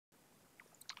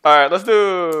All right, let's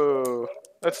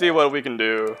see what we can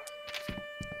do.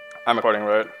 I'm recording,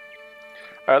 right?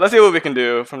 All right, let's see what we can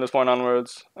do from this point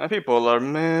onwards. And people are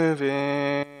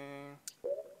moving.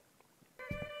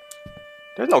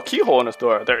 There's no keyhole in this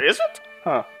door. There isn't?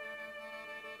 Huh.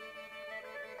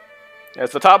 Yeah,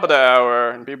 it's the top of the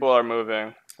hour, and people are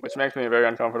moving, which makes me very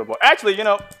uncomfortable. Actually, you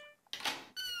know,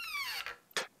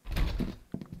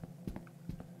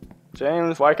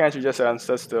 James, why can't you just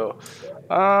sit still?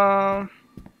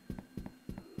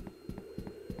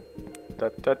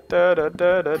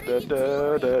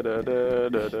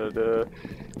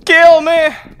 Kill me!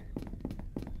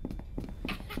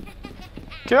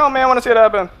 Kill me, I want to see it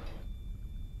happen.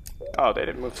 Oh, they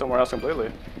didn't move somewhere else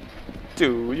completely.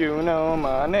 Do you know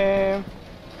my name?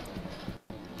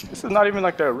 This is not even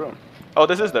like their room. Oh,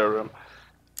 this is their room.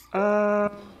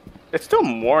 It's still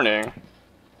morning.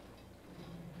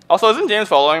 Also, isn't James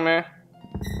following me?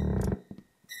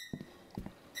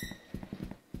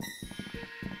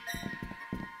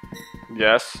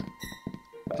 Yes.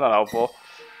 That's not helpful.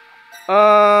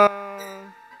 I'm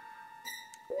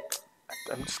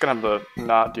just gonna have to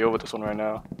not deal with this one right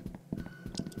now.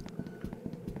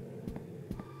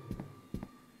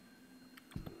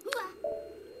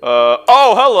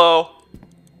 Oh, hello.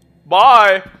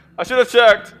 Bye. I should have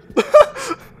checked.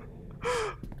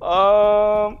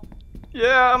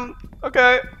 Yeah,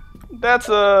 okay. That's,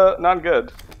 not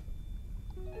good.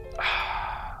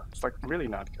 It's like really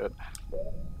not good.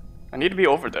 I need to be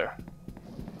over there.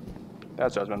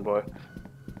 That's Judgment Boy.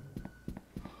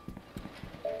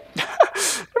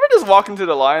 Ever just walk into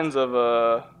the lines of,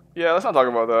 yeah, let's not talk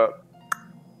about that.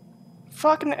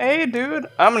 Fucking A, dude.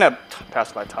 I'm gonna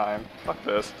pass my time. Fuck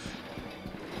this.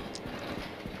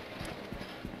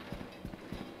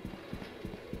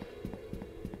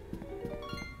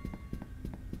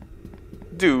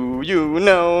 Do you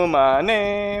know my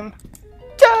name?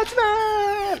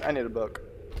 Judgment! I need a book.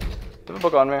 Do you have a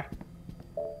book on me?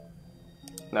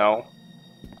 No.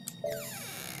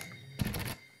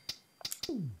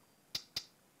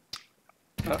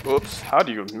 Oops. How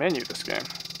do you menu this game?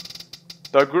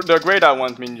 The grayed out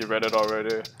ones mean you read it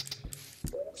already.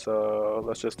 So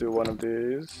let's just do one of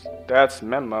these. That's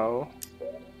memo.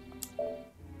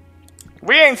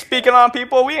 We ain't speaking on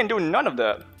people. We ain't doing none of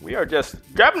that. We are just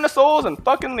grabbing the souls and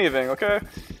fucking leaving, okay?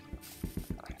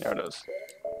 There it is.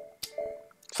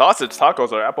 Sausage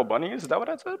tacos are apple bunnies? Is that what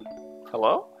I said?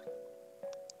 Hello?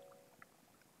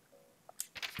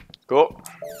 Cool.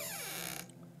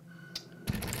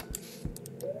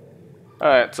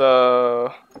 Alright,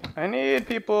 so I need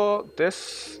people.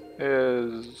 This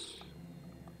is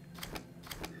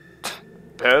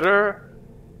better.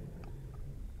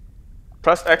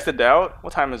 Press exit out.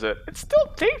 What time is it? It's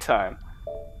still daytime.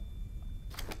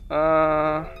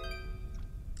 Girl,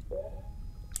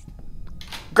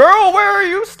 where are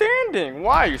you standing?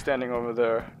 Why are you standing over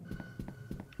there?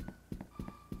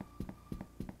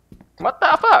 What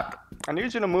the fuck? I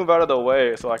need you to move out of the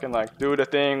way so I can like do the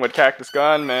thing with Cactus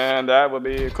Gunman. That would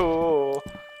be cool.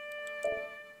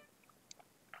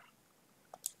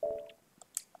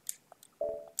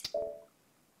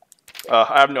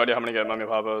 I have no idea how I'm gonna get Mummy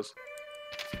Pavos.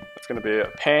 It's gonna be a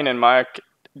pain in my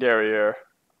derriere.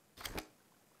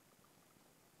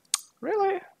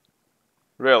 Really?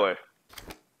 Really?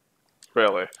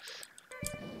 Really?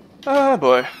 Oh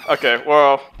boy. Okay,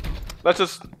 well, let's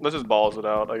just balls it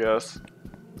out, I guess.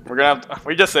 We're gonna have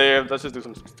we just saved. Let's just do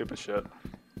some stupid shit.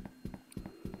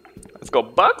 Let's go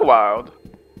buck wild.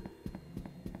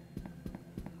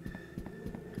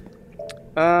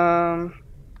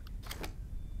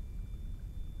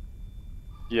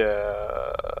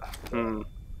 Yeah.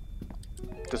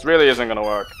 This really isn't gonna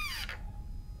work.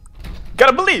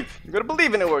 Gotta believe. You gotta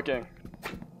believe in it working.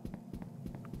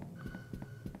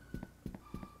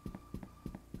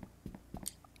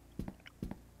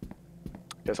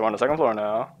 Okay, so we're on the second floor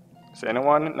now. Is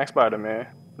anyone next by to me?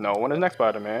 No one is next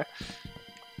by to me.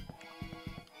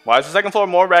 Why is the second floor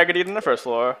more raggedy than the first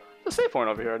floor? There's a save point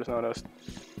over here, I just noticed.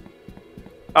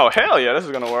 Oh, hell yeah, this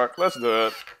is gonna work. Let's do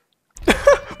it.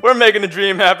 We're making the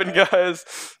dream happen, guys.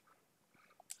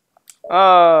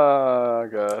 Oh,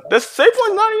 God. This save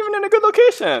point's not even in a good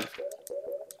location.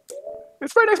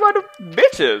 It's right next by the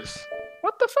bitches.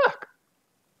 What the fuck?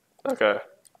 Okay.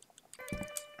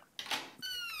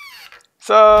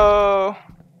 So,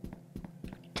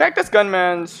 Cactus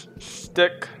Gunman's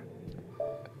stick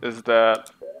is that.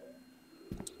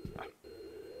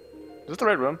 Is this the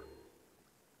right room?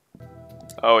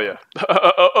 Oh yeah.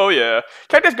 Oh yeah.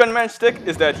 Cactus Gunman's stick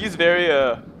is that he's very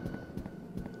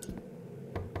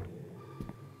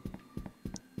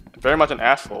very much an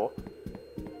asshole.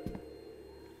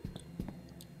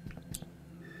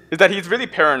 is that he's really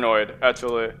paranoid,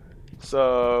 actually.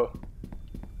 So,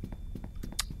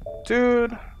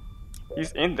 dude,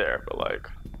 he's in there, but like,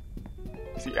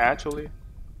 is he actually?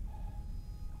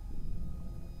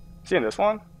 Is he in this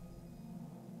one?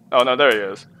 Oh no, there he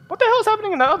is. What the hell is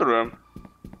happening in that other room?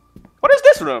 What is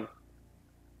this room?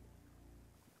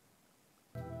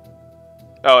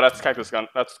 Oh, that's Cactus Gun.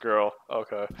 That's girl.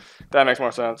 Okay, that makes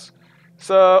more sense.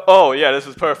 So, oh yeah, this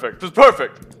is perfect. This is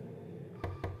perfect.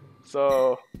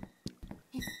 So,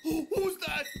 Who's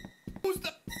that? Who's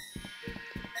that?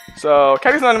 So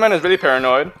Cactus Gunman is really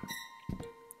paranoid.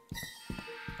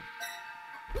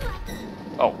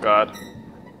 Oh god.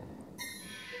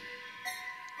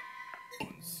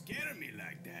 Don't scare me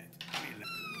like that.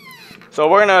 So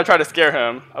we're gonna try to scare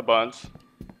him a bunch.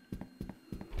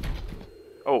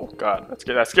 Oh god,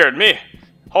 that scared me.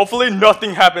 Hopefully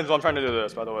nothing happens while I'm trying to do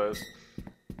this, by the way.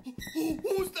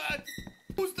 Who's that?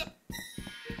 Who's that?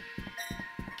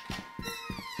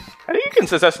 I think you can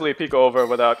successfully peek over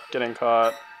without getting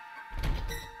caught.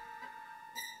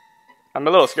 I'm a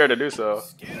little scared to do so.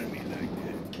 Scare me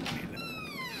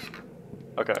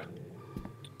like Okay.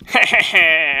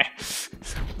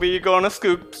 We gonna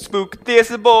spook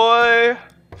this boy.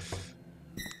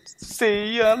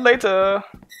 See ya later.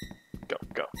 Go,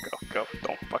 go, go, go.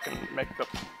 Don't fucking make the...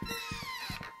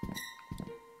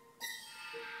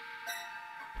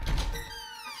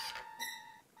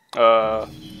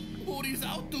 Who's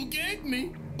out to get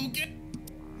me?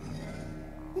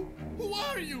 Who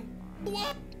are you? Who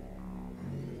are...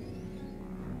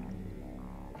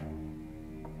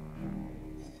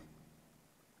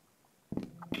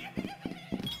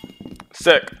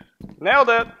 Sick. Nailed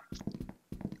it.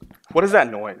 What is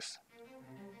that noise?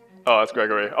 Oh, that's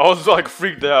Gregory. I was like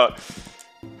freaked out.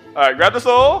 Alright, grab the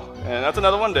soul, and that's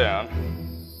another one down.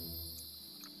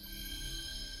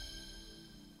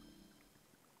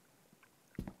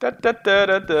 What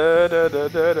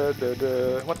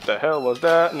the hell was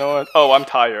that noise? Oh, I'm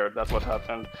tired. That's what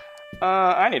happened.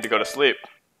 I need to go to sleep.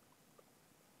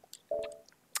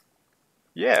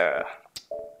 Yeah.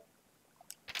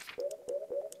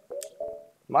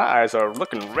 My eyes are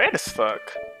looking red as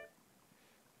fuck.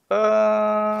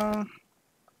 If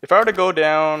I were to go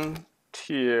down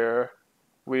here,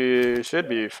 we should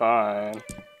be fine.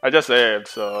 I just saved,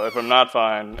 so if I'm not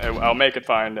fine, I'll make it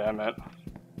fine, damn it.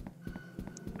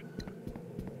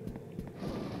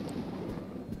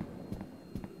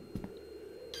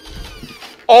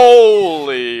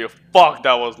 Holy fuck,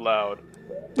 that was loud.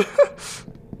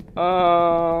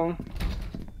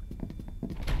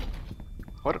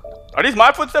 What? Are these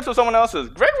my footsteps or someone else's?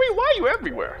 Gregory, why are you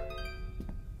everywhere?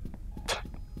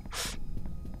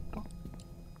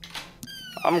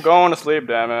 I'm going to sleep,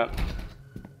 damn it.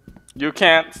 You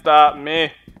can't stop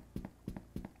me.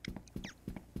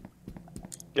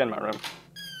 Get in my room.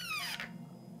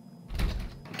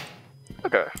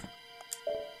 Okay.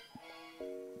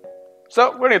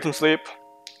 So, we're gonna get some sleep.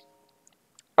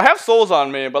 I have souls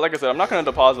on me, but like I said, I'm not gonna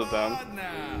deposit them.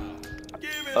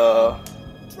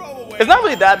 It's not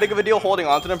really that big of a deal holding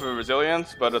onto them for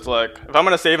resilience, but it's like, if I'm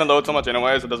gonna save and load so much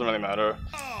anyways, it doesn't really matter.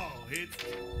 Oh,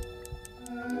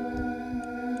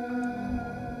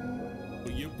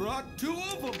 you brought 2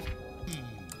 of them.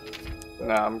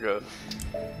 Nah, I'm good.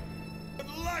 Good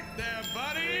luck there,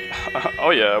 buddy. Oh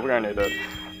yeah, we're gonna need it.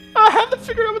 I haven't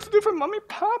figured out what to do for Mommy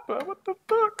Papa. What the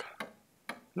fuck?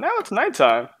 Now it's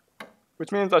nighttime,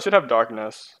 which means I should have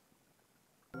darkness.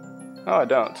 Oh, I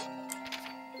don't.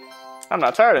 I'm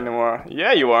not tired anymore.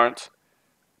 Yeah, you aren't.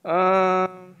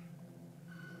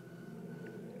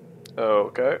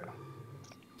 Okay.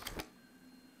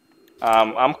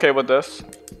 I'm okay with this.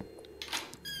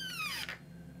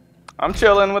 I'm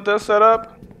chilling with this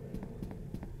setup.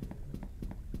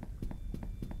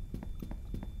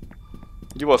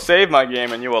 You will save my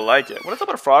game and you will like it. What is up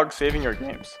with frogs saving your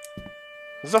games?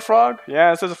 Is this a frog?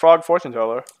 Yeah, it says a frog fortune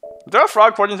teller. Is there a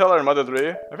frog fortune teller in Mother 3?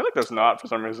 I feel like there's not for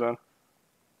some reason.